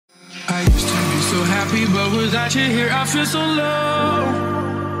I used to be so happy, but without you here, I feel so low.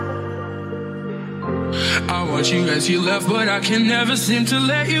 I want you as you left, but I can never seem to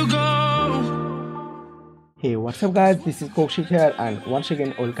let you go. Hey, what's up guys? This is Kaushik here and once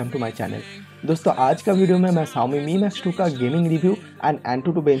again welcome to my channel. दोस्तों आज का video में मैं Xiaomi Mi Max 2 का gaming review and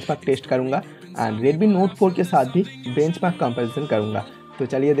Antutu benchmark test करूंगा and Redmi Note 4 के साथ भी बेंचमार्क कंपैरिजन करूंगा। तो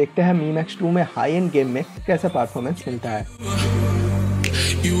चलिए देखते हैं Mi Max 2 में हाई एंड गेम में कैसा परफॉर्मेंस मिलता है।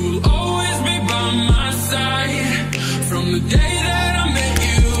 You will always be by my side from the day that I met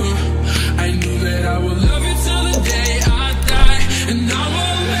you. I knew that I would love you till the day I die, and I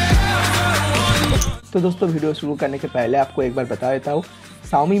will never want. तो दोस्तों video शुरू करने के पहले आपको एक बार बता देता हूँ,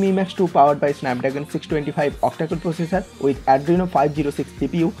 Xiaomi Mi Max 2 powered by Snapdragon 625 octa-core processor with Adreno 506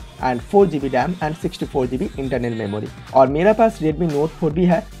 CPU and 4GB RAM and 64GB internal memory। और मेरा पास Redmi Note 4 भी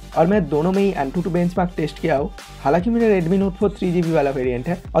है और मैं दोनों में ही Antutu बेंचमार्क टेस्ट किया हूँ। हालांकि मेरा Redmi Note 4 3GB वाला वेरिएंट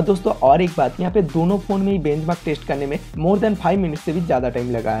है। और दोस्तों और एक बात, यहाँ पे दोनों फोन में ही बेंचमार्क टेस्ट करने में मोर देन 5 मिनट से भी ज़्यादा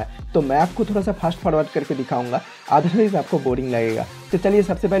टाइम लगा है। तो मैं आपको थोड़ा सा फास्ट फॉरवर्ड करके दिखाऊंगा, अदरवाइज आपको बोरिंग लगेगा। तो चलिए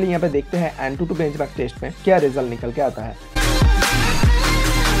सबसे पहले यहाँ पे देखते हैं Antutu बेंचमार्क टेस्ट में क्या रिजल्ट निकल के आता है।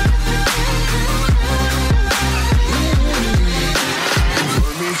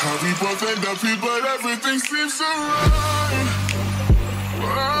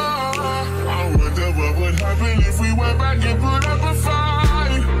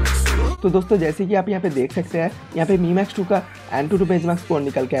 तो दोस्तों जैसे कि आप यहाँ पे देख सकते हैं, यहाँ पे Mi Max 2 का Antutu बेंचमार्क स्कोर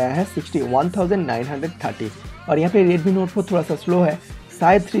निकल के आया है 61,930 और यहाँ पे Redmi Note 4 थोड़ा सा स्लो है,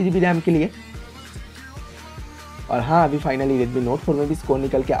 शायद 3GB रैम के लिए। और हाँ, अभी फाइनली Redmi Note 4 में भी स्कोर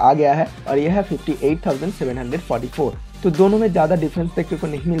निकल के आ गया है और यह है 58,744। तो दोनों में ज़्यादा डिफरेंस देखने को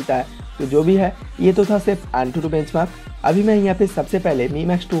नहीं मिलता है। तो जो भी है, ये तो था सिर्फ Antutu बेंचमार्क। अभी मैं यहाँ पे सबसे पहले Mi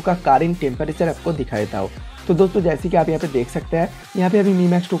Max 2 का करेंट टेम्परेचर आपको दिखा देता हूँ। तो दोस्तों जैसे कि आप यहाँ पे देख सकते हैं, यहाँ पे अभी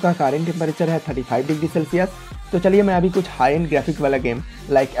Mi Max 2 का करेंट टेम्परेचर है 35 डिग्री सेल्सियस। तो चलिए मैं अभी कुछ हाई एंड ग्राफिक वाला game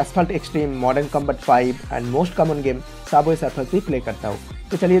like Asphalt Xtreme, modern combat 5 and most common game Subway surfers भी प्ले करता हूँ।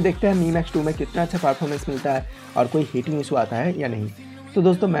 तो चलिए देखते हैं Mi Max 2 में कितना अच्छा परफॉर्मेंस मिलता है और कोई हीटिंग इशू आता है या नहीं। तो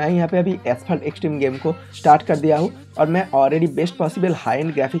दोस्तों मैं यहाँ पे अभी Asphalt Xtreme गेम को स्टार्ट कर दिया हूँ और मैं already best possible high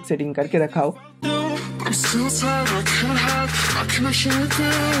and graphic setting करके रखा हूँ।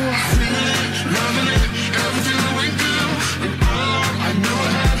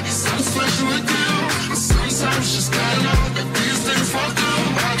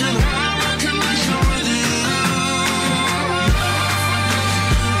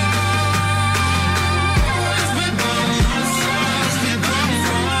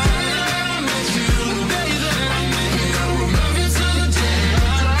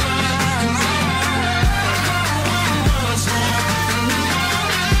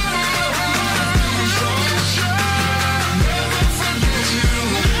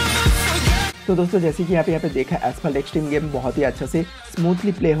 तो दोस्तों जैसे कि आप यहाँ पे देखा, Asphalt Xtreme गेम बहुत ही अच्छा से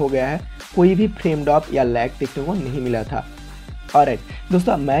स्मूथली प्ले हो गया है, कोई भी फ्रेम ड्रॉप या लैग देखने को नहीं मिला था। ऑलराइट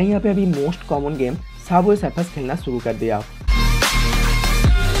दोस्तों, मैं यहाँ पे अभी most common game Subway surfers खेलना शुरू कर दिया।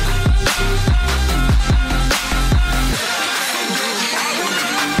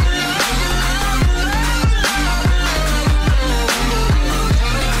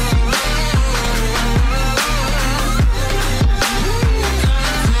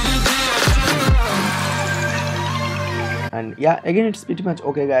 And yeah, again it's pretty much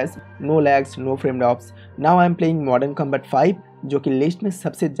okay guys, no lags, no frame drops. Now I am playing modern combat 5 जो कि लिस्ट में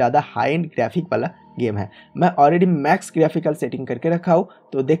सबसे ज़्यादा हाई एंड ग्राफिक वाला गेम है। मैं ऑलरेडी मैक्स ग्राफिकल सेटिंग करके रखा हूँ।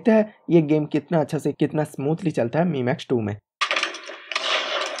 तो देखते हैं ये गेम कितना अच्छा से कितना स्मूथली चलता है Mi Max 2 में।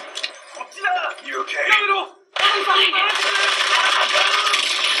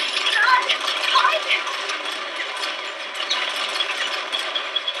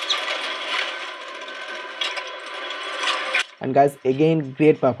 And guys again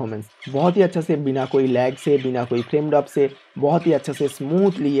great performance, बहुत ही अच्छा से बिना कोई लैग से, बिना कोई फ्रेम ड्रॉप से, बहुत ही अच्छा से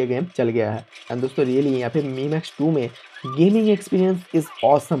स्मूथली ये गेम चल गया है। एंड दोस्तों रियली यहाँ पे Mi Max 2 में गेमिंग एक्सपीरियंस इज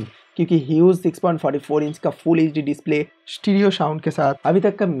ऑसम, क्योंकि Hugh 6.44 इंच का full HD display stereo sound के साथ अभी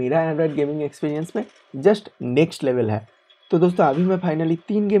तक का मेरा एंड्रॉइड गेमिंग एक्सपीरियंस में जस्ट नेक्स्ट लेवल है। तो दोस्तों अभी मैं फाइनली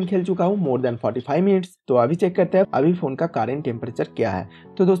 3 गेम खेल चुका हूँ मोर देन 45 मिनट्स। तो अभी चेक करते हैं अभी फोन का करेंट टेम्परेचर क्या है।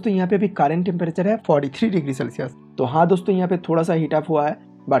 तो दोस्तों यहाँ पे अभी करेंट टेम्परेचर है 43 डिग्री सेल्सियस। तो हाँ दोस्तों, यहाँ पे थोड़ा सा हीट अप हुआ है,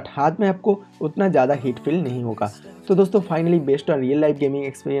 बट हाथ में आपको उतना ज़्यादा हीट फील नहीं होगा। तो दोस्तों finally based on real life gaming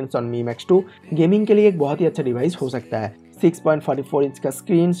experience on Mi Max 2 gaming के लिए एक बहुत ही अच्छा डिवाइस हो सकता है। 6.44 इंच का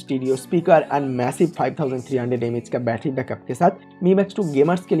screen, stereo speaker and massive 5300 mAh का बैटरी बैकअप के साथ Mi Max 2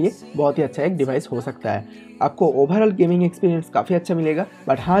 गेमर्स के लिए बहुत ही अच्छा एक डिवाइस हो सकता है। आपको ओवरऑल गेमिंग एक्सपीरियंस काफ़ी अच्छा मिलेगा,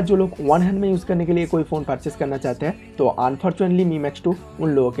 बट हाँ, जो लोग वन हैंड में यूज़ करने के लिए कोई फ़ोन परचेस करना चाहते हैं तो अनफॉर्चुनेटली Mi Max 2 उन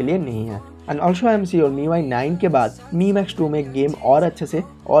लोगों के लिए नहीं है। And also I am sure MIUI 9 के बाद Mi Max 2 में गेम और अच्छे से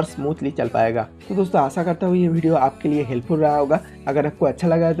और स्मूथली चल पाएगा। तो दोस्तों, आशा करता हूँ ये वीडियो आपके लिए हेल्पफुल रहा होगा। अगर आपको अच्छा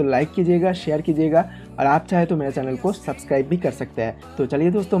लगा है तो लाइक कीजिएगा, शेयर कीजिएगा और आप चाहे तो मेरे चैनल को सब्सक्राइब भी कर सकते हैं। तो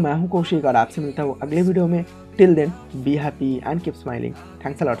चलिए दोस्तों, मैं हूँ कौशिक और आपसे मिलता हूँ अगले वीडियो में। Till then, be happy and keep smiling.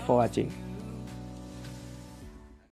 Thanks a lot for watching.